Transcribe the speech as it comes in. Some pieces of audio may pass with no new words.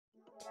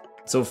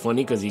So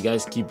funny because you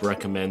guys keep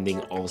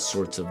recommending all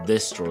sorts of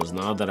distros.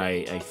 Now that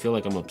I feel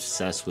like I'm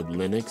obsessed with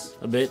Linux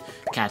a bit.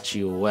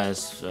 Catchy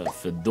OS,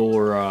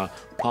 Fedora,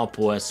 Pop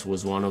OS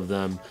was one of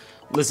them.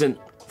 Listen,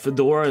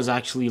 Fedora is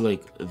actually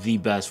like the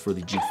best for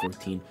the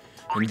G14.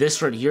 And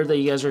this right here that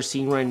you guys are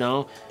seeing right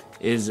now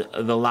is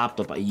the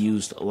laptop I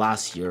used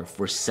last year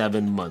for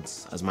 7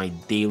 months as my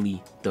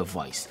daily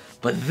device.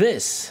 But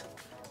this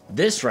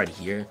right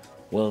here,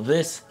 well,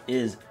 this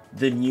is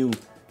the new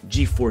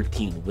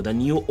G14 with a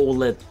new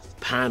OLED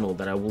panel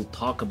that I will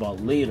talk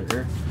about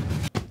later.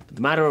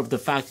 The matter of the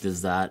fact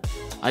is that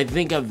I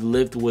think I've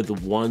lived with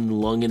one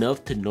long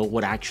enough to know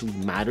what actually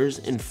matters.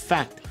 In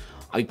fact,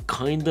 I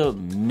kinda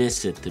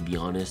miss it, to be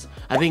honest.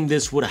 I think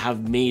this would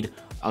have made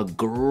a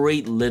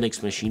great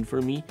Linux machine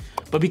for me,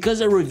 but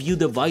because I review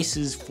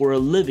devices for a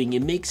living,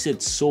 it makes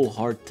it so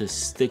hard to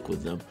stick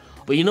with them.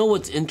 But you know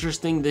what's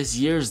interesting this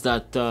year is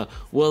that,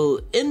 well,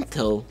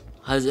 Intel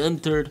has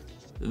entered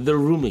the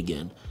room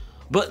again.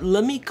 But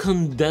let me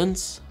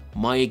condense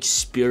my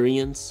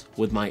experience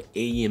with my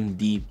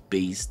AMD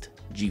based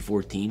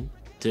G14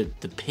 to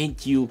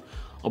paint you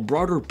a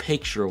broader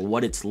picture of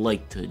what it's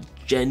like to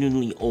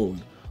genuinely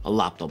own a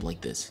laptop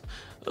like this.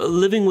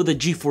 Living with a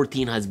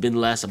G14 has been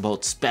less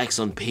about specs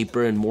on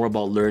paper and more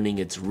about learning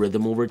its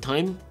rhythm over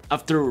time.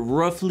 After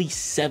roughly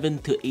 7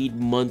 to 8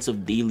 months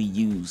of daily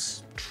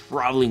use,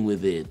 traveling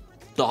with it,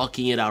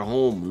 docking it at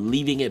home,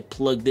 leaving it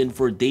plugged in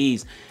for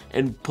days,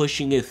 and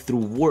pushing it through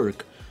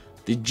work,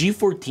 the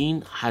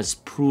G14 has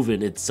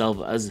proven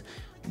itself as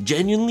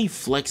genuinely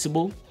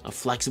flexible, a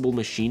flexible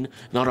machine,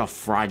 not a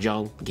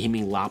fragile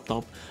gaming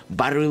laptop.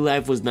 Battery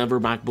life was never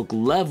MacBook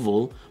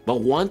level,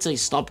 but once I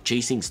stopped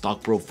chasing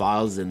stock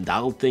profiles and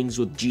dialed things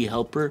with G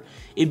Helper,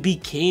 it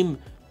became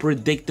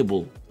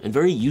predictable and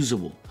very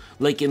usable.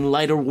 Like in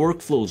lighter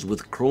workflows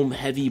with Chrome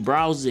heavy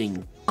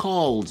browsing,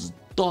 calls,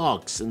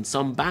 docs, and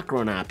some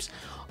background apps,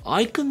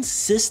 I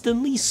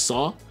consistently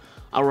saw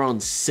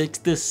around 6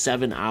 to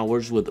 7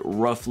 hours with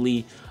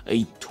roughly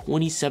a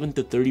 27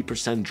 to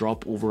 30%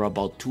 drop over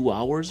about 2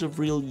 hours of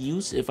real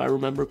use, if I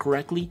remember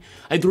correctly.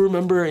 I do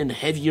remember in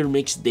heavier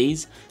mixed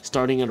days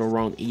starting at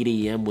around 8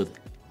 AM with,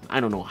 I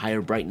don't know,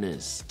 higher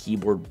brightness,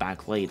 keyboard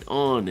backlight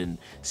on and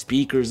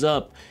speakers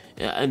up,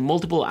 and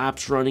multiple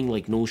apps running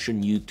like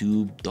Notion,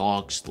 YouTube,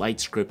 Docs, light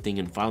scripting,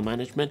 and file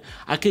management.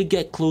 I could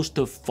get close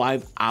to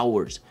 5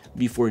 hours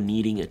before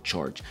needing a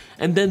charge,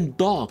 and then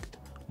docked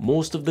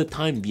most of the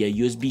time via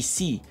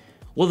USB-C.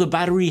 Well, the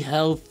battery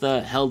health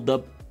held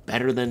up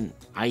better than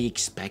I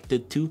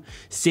expected to,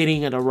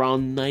 sitting at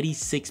around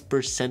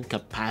 96%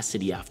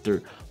 capacity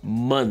after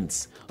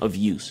months of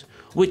use,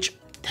 which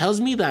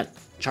tells me that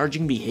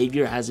charging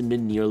behavior hasn't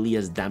been nearly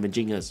as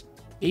damaging as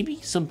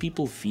maybe some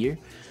people fear.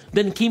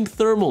 Then came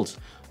thermals.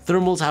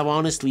 Thermals have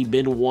honestly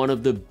been one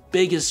of the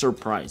biggest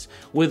surprise.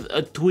 With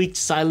a tweaked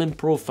silent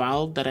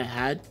profile that I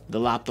had, the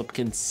laptop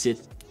can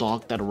sit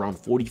docked at around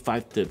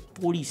 45 to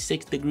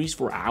 46 degrees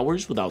for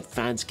hours without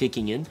fans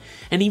kicking in,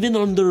 and even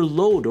under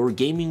load or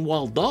gaming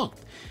while docked,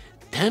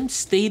 temps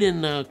stayed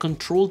in a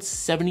controlled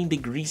 70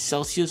 degrees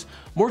Celsius,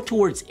 more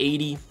towards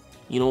 80.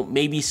 You know,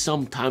 maybe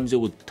sometimes it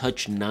would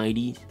touch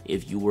 90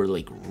 if you were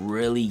like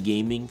really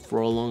gaming for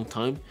a long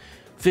time.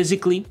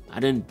 Physically, I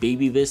didn't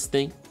baby this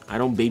thing. I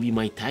don't baby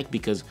my tech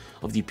because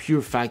of the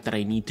pure fact that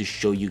I need to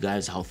show you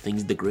guys how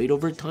things degrade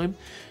over time.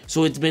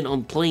 So it's been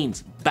on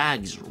planes,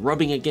 bags,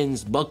 rubbing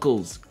against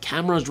buckles,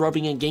 cameras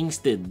rubbing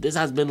against it. This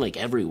has been like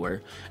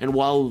everywhere. And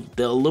while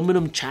the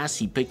aluminum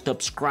chassis picked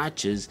up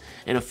scratches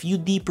and a few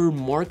deeper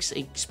marks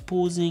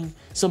exposing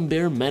some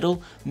bare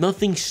metal,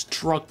 nothing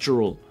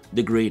structural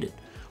degraded.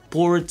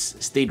 Ports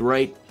stayed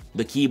right,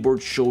 the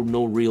keyboard showed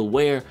no real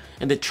wear,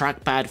 and the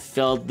trackpad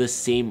felt the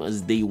same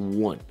as day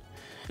one.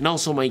 And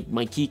also my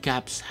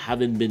keycaps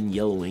haven't been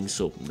yellowing,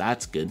 so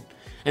that's good.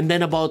 And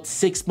then about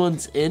 6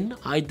 months in,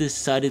 I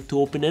decided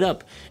to open it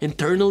up.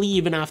 Internally,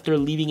 even after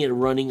leaving it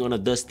running on a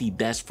dusty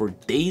desk for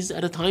days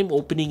at a time,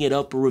 opening it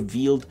up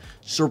revealed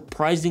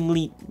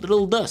surprisingly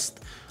little dust.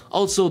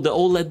 Also, the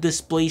OLED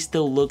display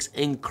still looks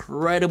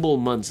incredible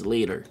months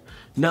later.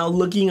 Now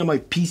looking at my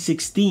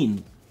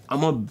P16,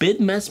 I'm a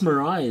bit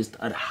mesmerized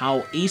at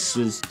how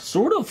Asus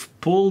sort of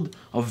pulled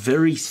a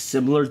very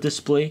similar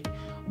display.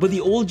 But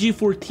the old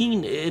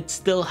G14, it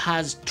still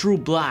has true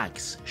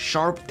blacks,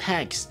 sharp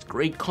text,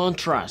 great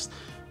contrast.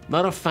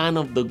 Not a fan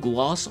of the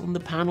gloss on the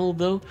panel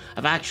though.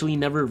 I've actually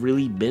never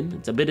really been.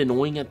 It's a bit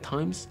annoying at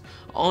times.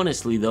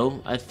 Honestly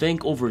though, I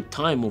think over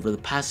time, over the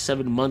past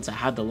 7 months I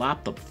had the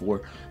laptop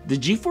for, the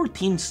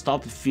G14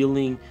 stopped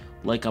feeling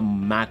like a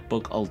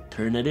MacBook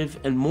alternative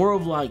and more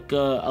of like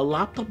a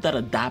laptop that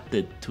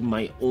adapted to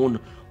my own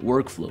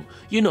workflow.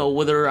 You know,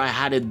 whether I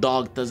had it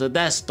docked as a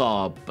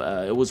desktop,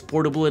 it was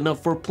portable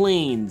enough for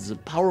planes,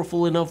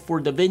 powerful enough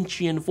for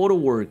DaVinci and photo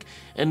work,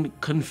 and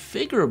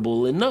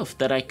configurable enough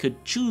that I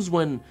could choose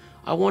when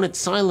I wanted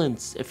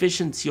silence,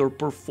 efficiency, or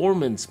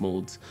performance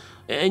modes.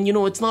 And you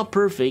know, it's not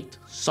perfect.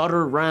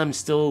 Solder RAM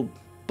still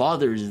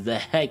bothers the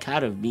heck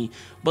out of me,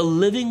 but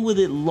living with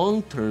it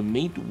long term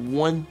made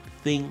one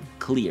thing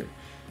clear.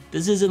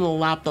 this isn't a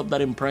laptop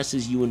that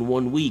impresses you in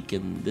 1 week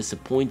and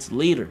disappoints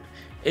later.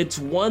 It's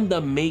one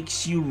that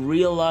makes you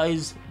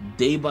realize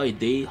day by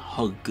day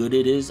how good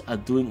it is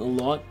at doing a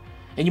lot.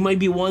 And you might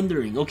be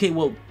wondering, okay,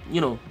 well,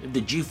 you know, if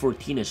the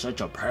G14 is such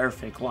a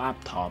perfect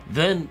laptop,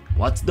 then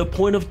what's the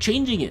point of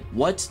changing it?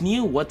 What's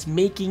new? What's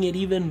making it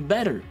even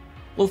better?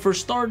 Well, for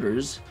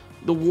starters,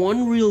 the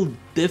one real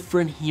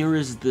different here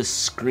is the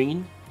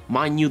screen.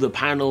 Mind you, the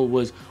panel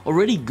was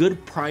already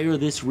good prior to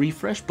this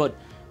refresh, but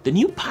the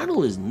new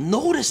panel is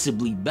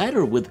noticeably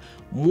better with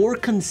more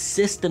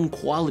consistent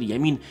quality. I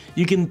mean,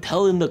 you can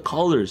tell in the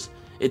colors,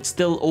 it's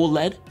still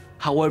OLED,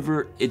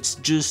 however, it's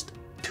just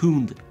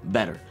tuned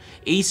better.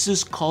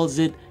 Asus calls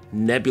it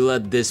Nebula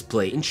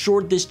Display. In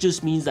short, this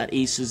just means that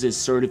Asus is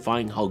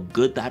certifying how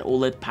good that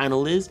OLED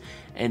panel is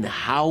and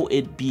how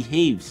it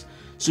behaves.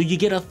 So you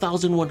get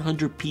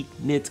 1100 peak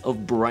nits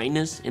of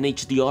brightness in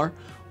HDR,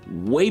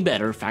 way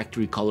better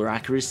factory color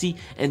accuracy,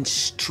 and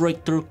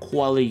stricter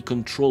quality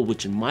control,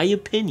 which in my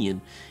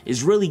opinion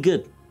is really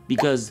good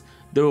because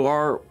there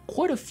are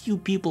quite a few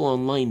people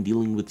online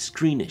dealing with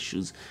screen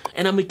issues.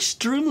 And I'm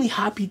extremely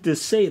happy to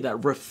say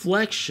that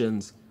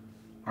reflections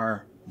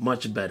are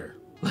much better.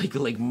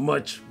 Like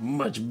much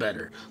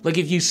better. Like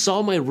if you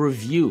saw my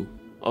review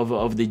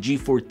of the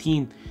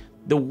G14,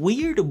 the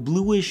weird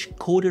bluish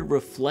coated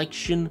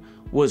reflection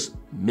was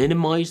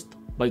minimized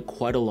by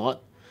quite a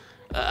lot.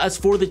 As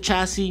for the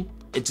chassis,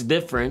 it's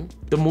different.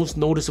 The most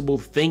noticeable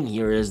thing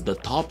here is the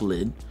top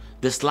lid.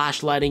 The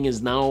slash lighting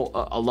is now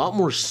a lot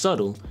more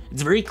subtle.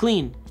 It's very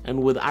clean,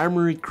 and with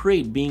Armory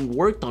Crate being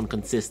worked on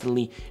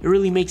consistently, it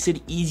really makes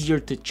it easier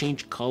to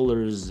change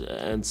colors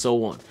and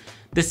so on.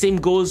 The same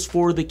goes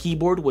for the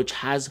keyboard, which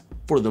has,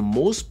 for the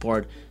most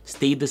part,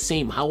 stayed the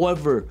same.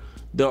 However,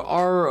 there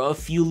are a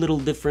few little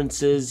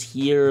differences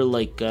here,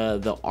 like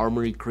the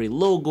Armory Crate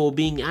logo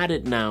being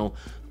added now.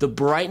 The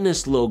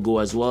brightness logo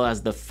as well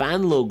as the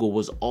fan logo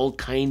was all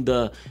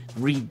kinda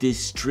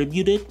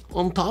redistributed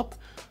on top.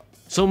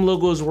 Some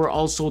logos were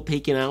also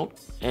taken out,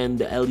 and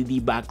the LED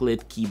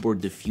backlit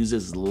keyboard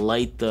diffuses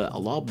light a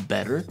lot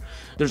better.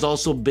 There's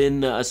also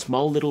been a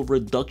small little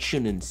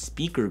reduction in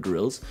speaker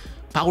grills.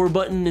 Power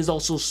button is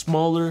also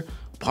smaller.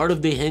 Part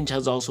of the hinge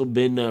has also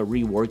been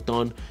reworked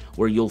on,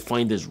 where you'll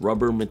find this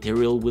rubber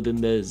material within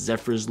the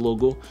Zephyrus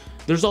logo.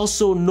 There's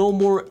also no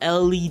more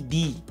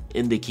LED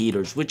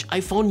indicators, which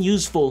I found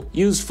useful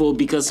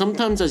because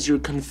sometimes as you're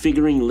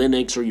configuring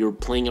Linux or you're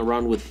playing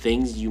around with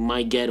things, you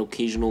might get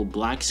occasional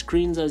black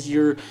screens as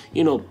you're,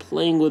 you know,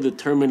 playing with the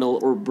terminal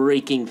or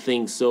breaking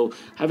things. So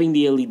having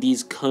the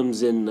LEDs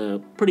comes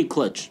in pretty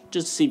clutch,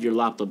 just to see if your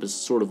laptop is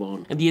sort of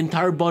on. And the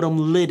entire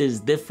bottom lid is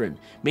different,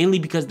 mainly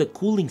because the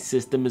cooling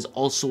system is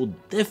also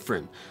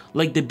different.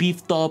 Like the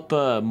beefed up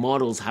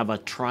models have a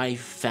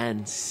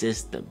tri-fan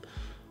system.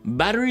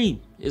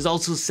 Battery is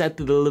also set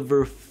to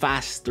deliver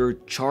faster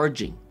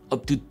charging,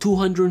 up to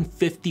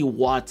 250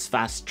 watts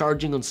fast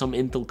charging on some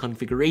Intel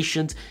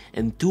configurations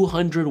and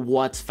 200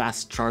 watts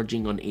fast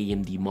charging on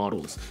AMD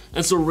models.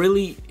 And so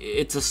really,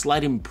 it's a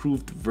slight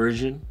improved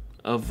version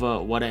of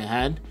what I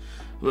had.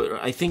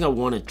 I think I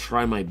want to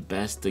try my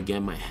best to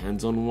get my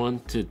hands on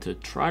one to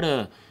try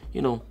to,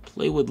 you know,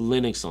 play with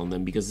Linux on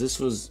them, because this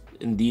was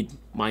indeed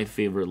my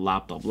favorite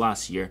laptop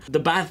last year. The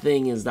bad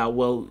thing is that,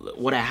 well,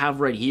 what I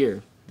have right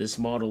here, this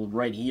model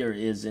right here,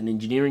 is an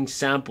engineering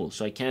sample,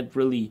 so I can't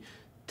really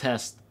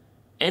test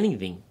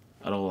anything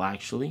at all,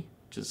 actually,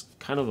 just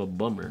kind of a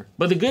bummer.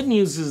 But the good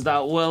news is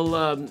that,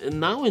 well,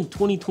 now in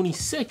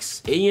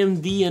 2026,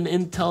 AMD and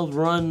Intel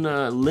run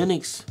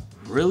Linux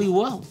really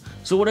well.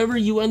 So whatever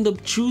you end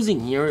up choosing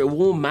here, it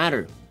won't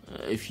matter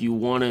if you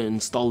want to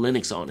install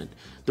Linux on it.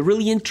 The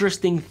really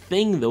interesting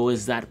thing though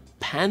is that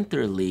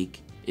Panther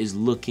Lake is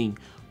looking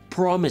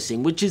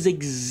promising, which is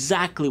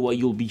exactly what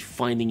you'll be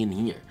finding in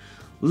here.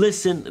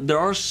 Listen, there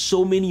are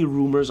so many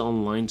rumors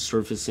online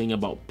surfacing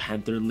about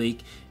Panther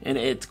Lake, and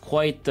it's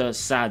quite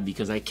sad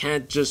because I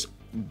can't just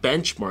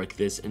benchmark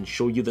this and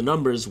show you the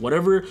numbers.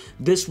 Whatever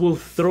this will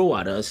throw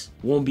at us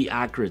won't be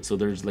accurate, so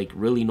there's like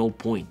really no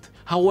point.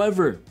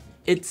 However,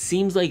 it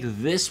seems like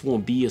this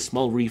won't be a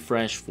small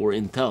refresh for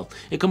Intel.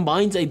 It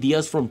combines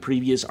ideas from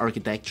previous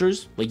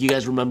architectures, like you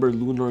guys remember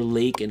Lunar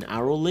Lake and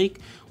Arrow Lake.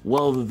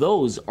 Well,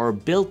 those are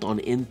built on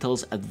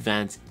Intel's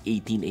advanced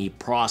 18A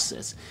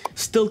process.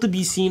 Still to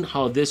be seen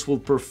how this will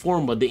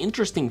perform, but the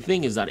interesting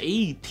thing is that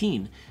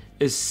A18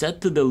 is set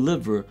to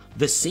deliver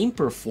the same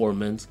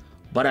performance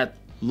but at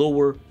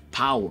lower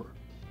power,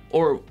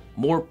 or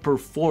more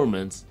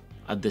performance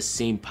at the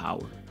same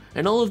power.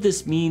 And all of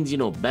this means, you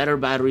know, better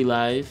battery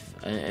life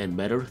and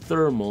better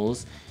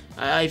thermals.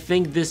 I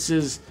think this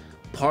is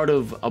part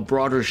of a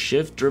broader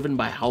shift driven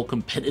by how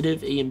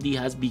competitive AMD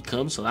has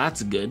become, so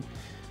that's good.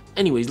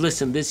 Anyways,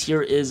 listen, this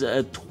here is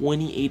a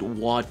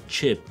 28-watt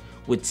chip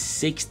with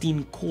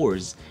 16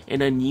 cores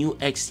and a new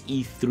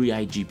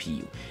Xe3i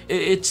GPU.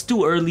 It's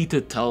too early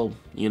to tell,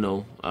 you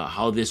know,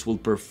 how this will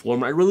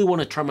perform. I really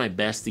want to try my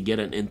best to get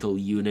an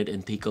Intel unit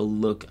and take a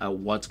look at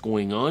what's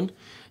going on.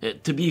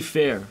 To be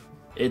fair,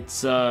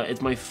 it's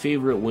my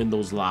favorite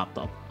Windows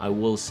laptop. I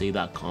will say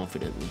that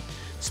confidently.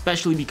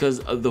 especially because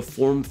of the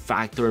form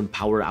factor and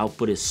power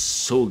output is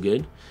so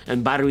good,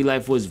 and battery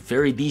life was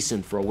very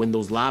decent for a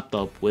Windows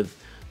laptop with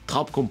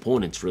top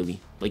components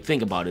really. Like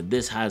think about it,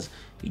 this has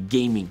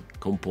gaming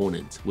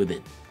components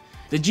within.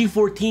 The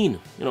G14,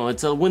 you know,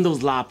 it's a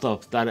Windows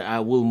laptop that I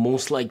will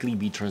most likely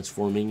be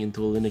transforming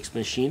into a Linux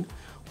machine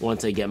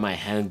once I get my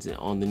hands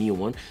on the new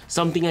one.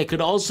 Something I could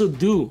also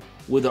do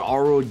with the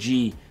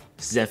ROG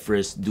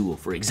Zephyrus Duo,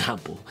 for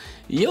example.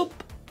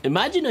 Yup,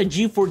 imagine a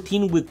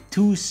G14 with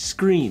 2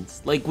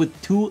 screens, like with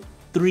 2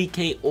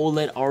 3K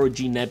OLED ROG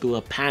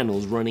Nebula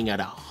panels running at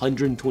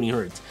 120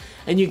 Hz.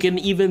 And you can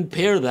even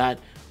pair that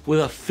with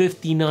a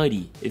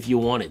 5090 if you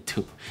wanted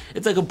to.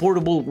 It's like a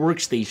portable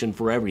workstation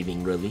for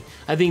everything really.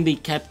 I think they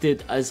kept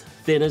it as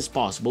thin as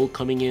possible,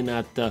 coming in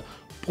at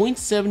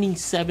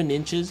 0.77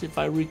 inches if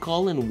I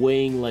recall, and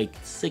weighing like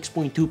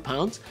 6.2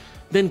 pounds.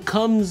 Then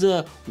comes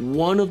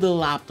one of the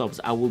laptops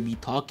I will be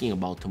talking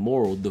about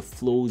tomorrow, the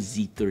Flow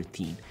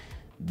Z13.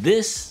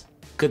 This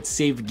could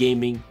save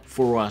gaming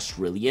for us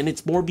really, and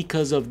it's more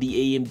because of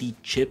the AMD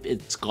chip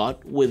it's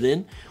got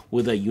within,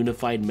 with a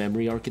unified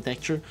memory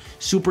architecture.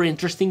 Super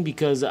interesting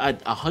because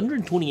at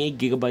 128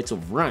 gigabytes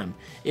of RAM,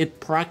 it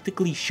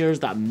practically shares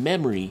that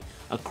memory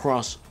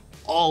across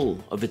all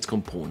of its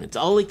components.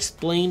 I'll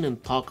explain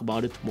and talk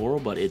about it tomorrow,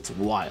 but it's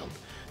wild.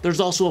 There's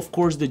also of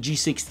course the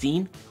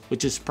G16,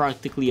 which is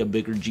practically a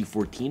bigger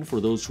G14 for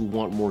those who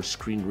want more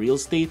screen real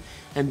estate,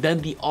 and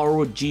then the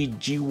ROG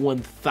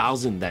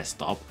G1000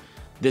 desktop.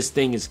 This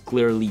thing is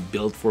clearly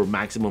built for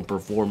maximum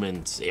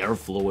performance,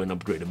 airflow, and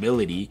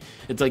upgradability.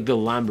 It's like the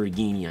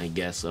Lamborghini, I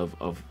guess,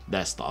 of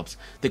desktops.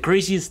 The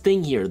craziest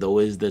thing here though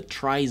is the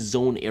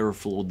tri-zone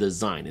airflow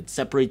design. It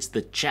separates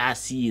the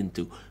chassis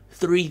into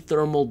 3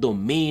 thermal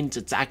domains.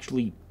 It's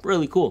actually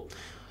really cool.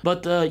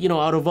 But you know,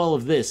 out of all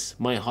of this,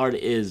 my heart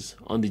is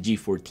on the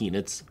G14.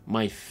 It's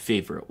my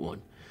favorite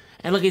one.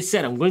 And like I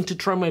said, I'm going to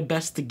try my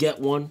best to get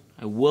one.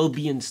 I will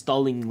be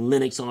installing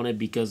Linux on it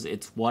because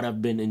it's what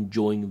I've been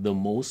enjoying the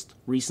most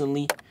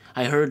recently.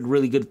 I heard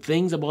really good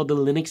things about the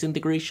Linux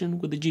integration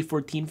with the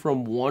G14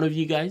 from one of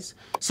you guys.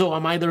 So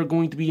I'm either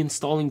going to be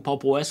installing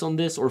Pop! OS on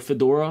this or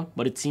Fedora,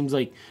 but it seems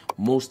like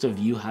most of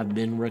you have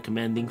been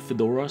recommending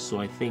Fedora,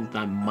 so I think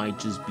that might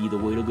just be the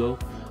way to go.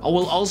 I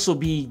will also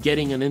be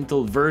getting an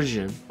Intel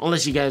version,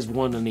 unless you guys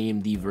want an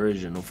AMD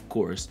version, of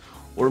course.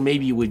 Or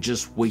maybe you would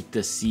just wait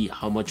to see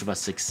how much of a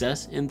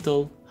success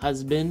Intel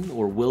has been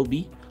or will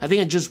be. I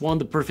think I just want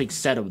the perfect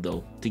setup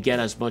though, to get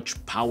as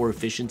much power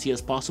efficiency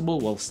as possible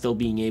while still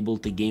being able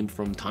to game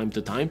from time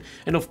to time,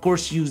 and of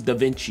course use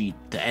DaVinci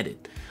to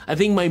edit. I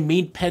think my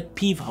main pet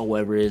peeve,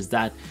 however, is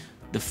that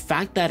the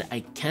fact that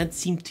I can't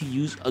seem to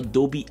use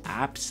Adobe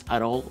apps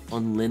at all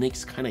on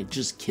Linux kind of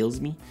just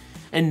kills me.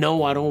 And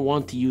no, I don't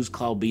want to use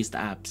cloud-based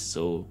apps,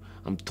 so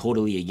I'm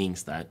totally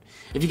against that.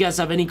 If you guys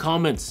have any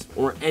comments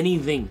or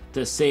anything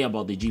to say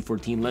about the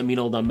G14, let me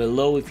know down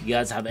below. If you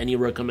guys have any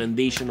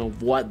recommendation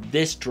of what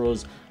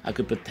distros I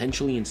could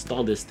potentially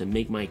install this to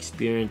make my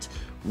experience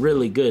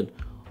really good,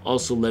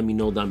 also let me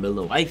know down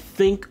below. I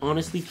think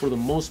honestly, for the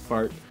most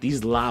part,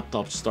 these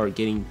laptops start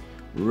getting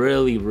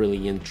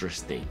really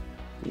interesting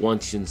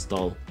once you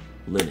install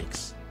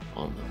Linux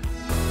on them.